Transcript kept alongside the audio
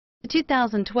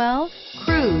2012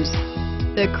 Cruze.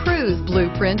 The Cruze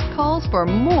blueprint calls for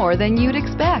more than you'd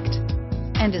expect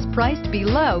and is priced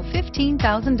below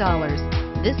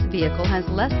 $15,000. This vehicle has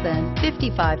less than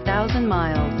 55,000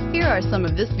 miles. Here are some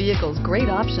of this vehicle's great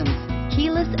options: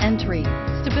 keyless entry,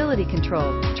 stability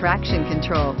control, traction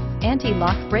control,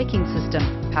 anti-lock braking system,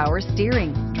 power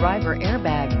steering, driver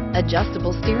airbag,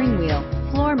 adjustable steering wheel,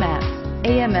 floor mats,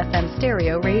 AM/FM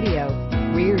stereo radio,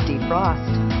 rear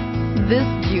defrost. This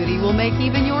beauty will make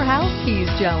even your house keys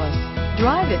jealous.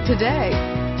 Drive it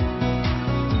today.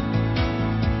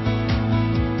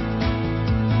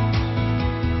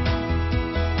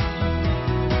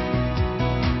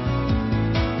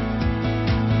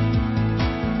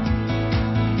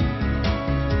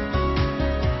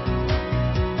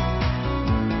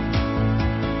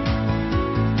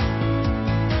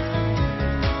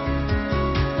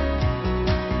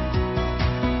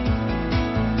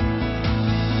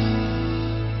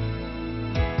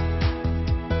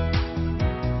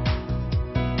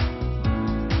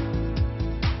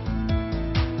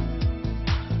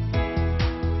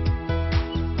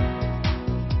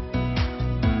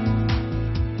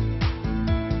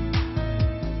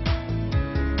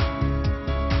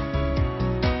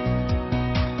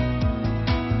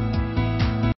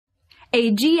 A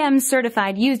GM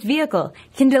certified used vehicle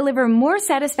can deliver more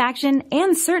satisfaction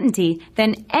and certainty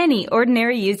than any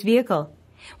ordinary used vehicle.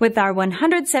 With our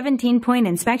 117-point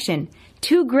inspection,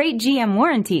 2 great GM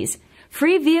warranties,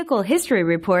 free vehicle history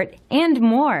report, and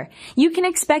more, you can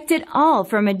expect it all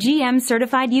from a GM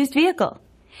certified used vehicle.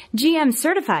 GM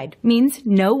certified means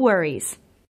no worries.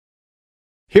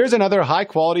 Here's another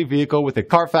high-quality vehicle with a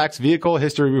Carfax Vehicle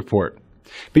History Report.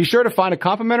 Be sure to find a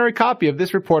complimentary copy of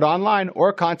this report online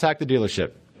or contact the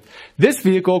dealership. This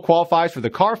vehicle qualifies for the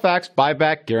Carfax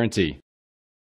Buyback Guarantee.